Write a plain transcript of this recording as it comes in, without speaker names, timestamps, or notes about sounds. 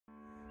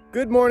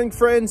Good morning,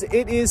 friends.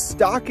 It is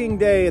stocking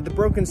day at the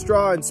Broken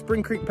Straw in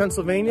Spring Creek,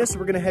 Pennsylvania. So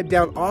we're gonna head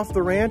down off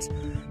the ranch.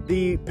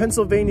 The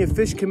Pennsylvania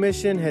Fish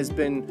Commission has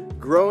been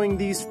growing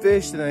these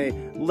fish and they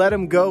let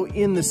them go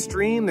in the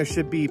stream. There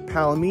should be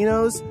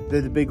palominos, they're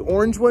the big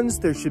orange ones.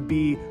 There should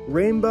be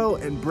rainbow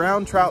and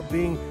brown trout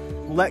being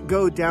let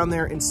go down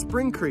there in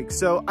Spring Creek.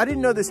 So I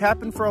didn't know this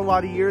happened for a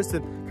lot of years.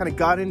 That kind of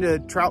got into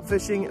trout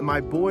fishing, and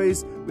my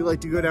boys, we like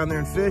to go down there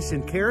and fish,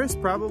 and Karis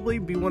probably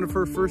be one of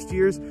her first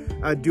years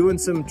doing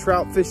some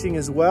trout fishing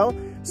as well.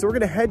 So we're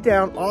gonna head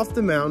down off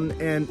the mountain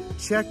and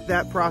check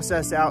that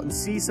process out and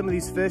see some of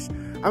these fish.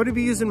 I'm gonna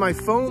be using my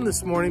phone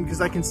this morning because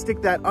I can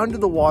stick that under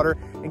the water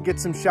and get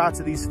some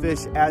shots of these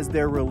fish as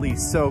they're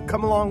released. So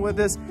come along with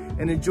us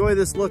and enjoy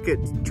this look at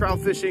trout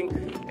fishing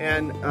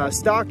and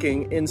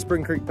stocking in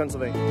Spring Creek,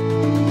 Pennsylvania.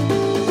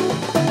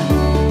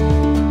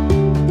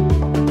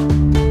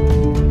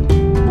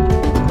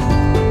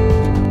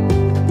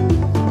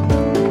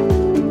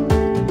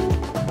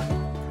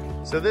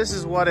 So this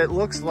is what it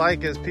looks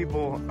like as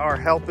people are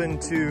helping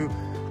to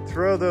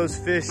throw those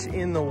fish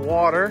in the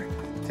water.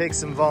 Take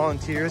some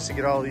volunteers to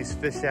get all these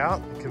fish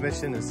out. The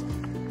commission has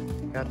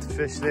got the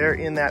fish there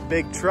in that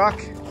big truck,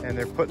 and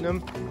they're putting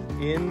them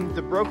in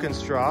the Broken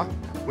Straw,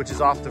 which is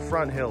off the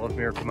front hill of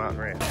Miracle Mountain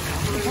Ranch.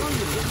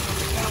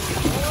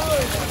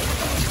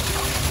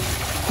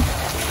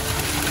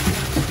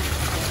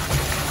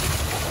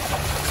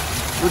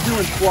 We're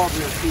doing 12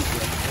 here too,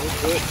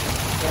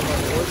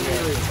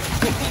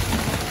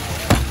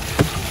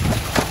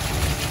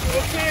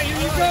 Okay, here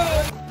we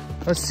go.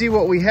 Let's see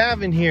what we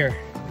have in here.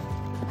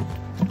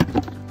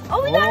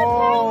 Oh, we got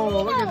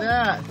a look at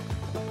that.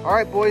 All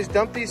right, boys,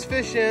 dump these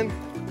fish in.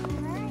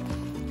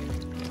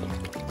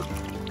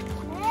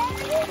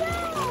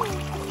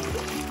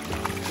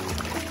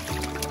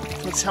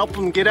 Let's help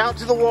them get out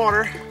to the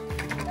water.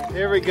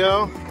 There we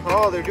go.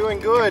 Oh, they're doing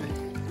good.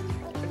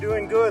 They're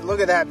doing good. Look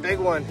at that big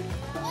one.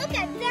 Look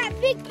at that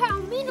big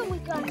palomino we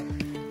got.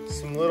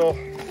 Some little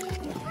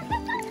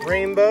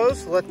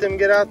rainbows. Let them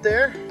get out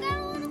there. Got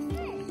a little fish.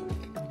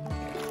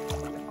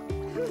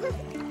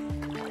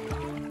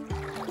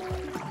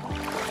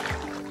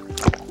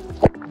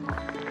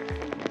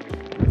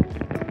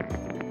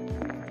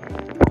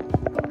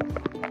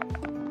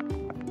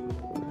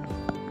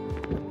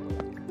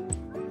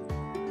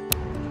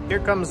 Here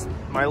comes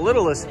my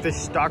littlest fish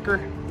stalker.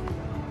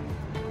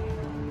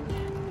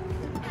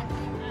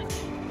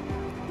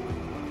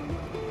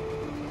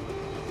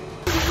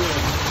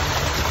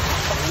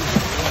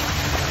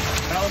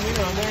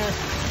 Palomino there.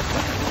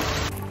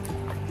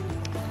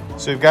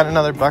 So we've got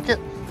another bucket.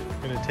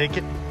 I'm gonna take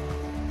it,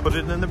 put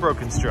it in the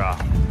Broken Straw.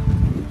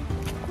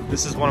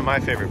 This is one of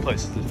my favorite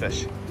places to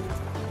fish. It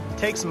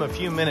takes them a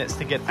few minutes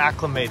to get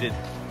acclimated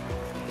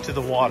to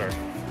the water,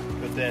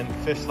 but then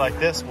fish like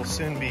this will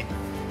soon be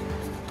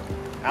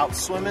out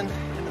swimming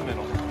in the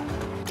middle.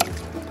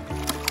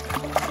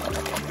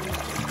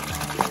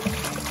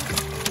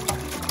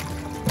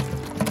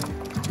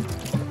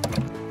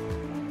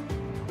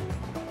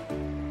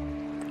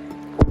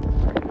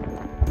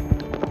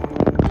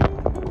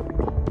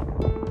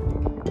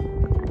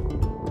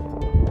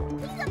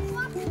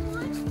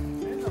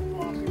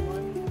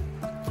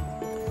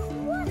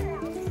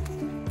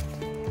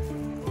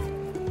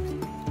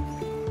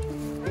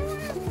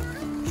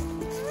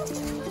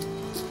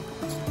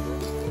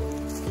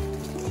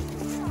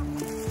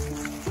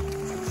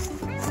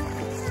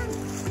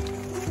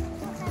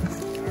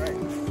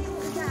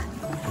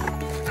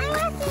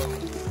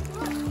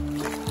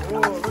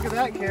 Look at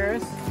that,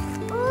 Karis.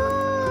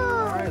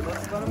 All right,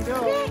 let's let them go.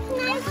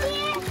 Can I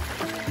see it?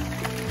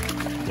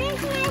 Can I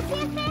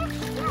see a fish?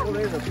 Oh,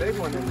 there's a big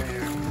one in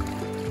there.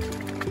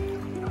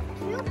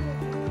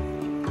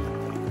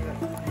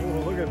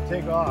 Oh, look at him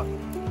take off.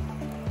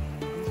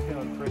 He's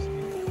feeling frisky.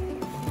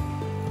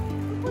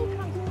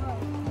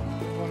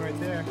 One right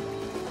there.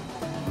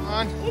 Come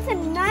on. It's a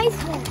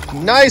nice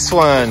one. Nice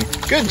one.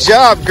 Good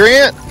job,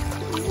 Grant.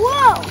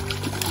 Whoa.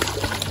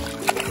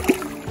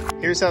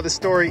 Here's how the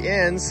story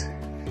ends.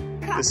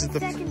 This is the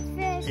second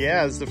fish.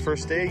 Yeah, it's the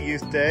first day of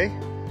Youth Day,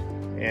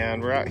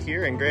 and we're out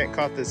here, and Grant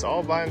caught this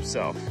all by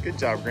himself. Good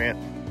job, Grant.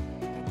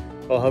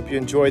 Well, I hope you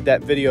enjoyed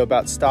that video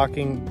about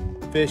stocking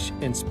fish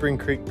in Spring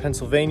Creek,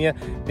 Pennsylvania.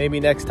 Maybe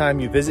next time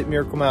you visit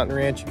Miracle Mountain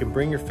Ranch, you can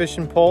bring your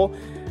fishing pole.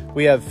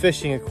 We have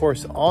fishing, of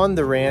course, on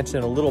the ranch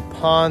in a little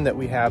pond that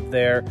we have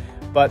there,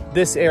 but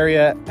this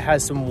area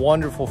has some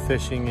wonderful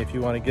fishing if you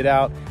want to get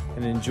out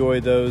and enjoy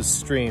those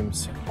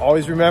streams.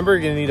 Always remember,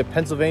 you're gonna need a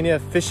Pennsylvania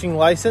fishing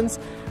license,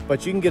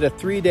 but you can get a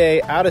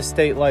 3-day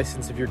out-of-state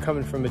license if you're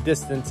coming from a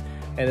distance,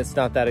 and it's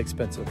not that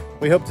expensive.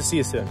 We hope to see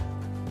you soon.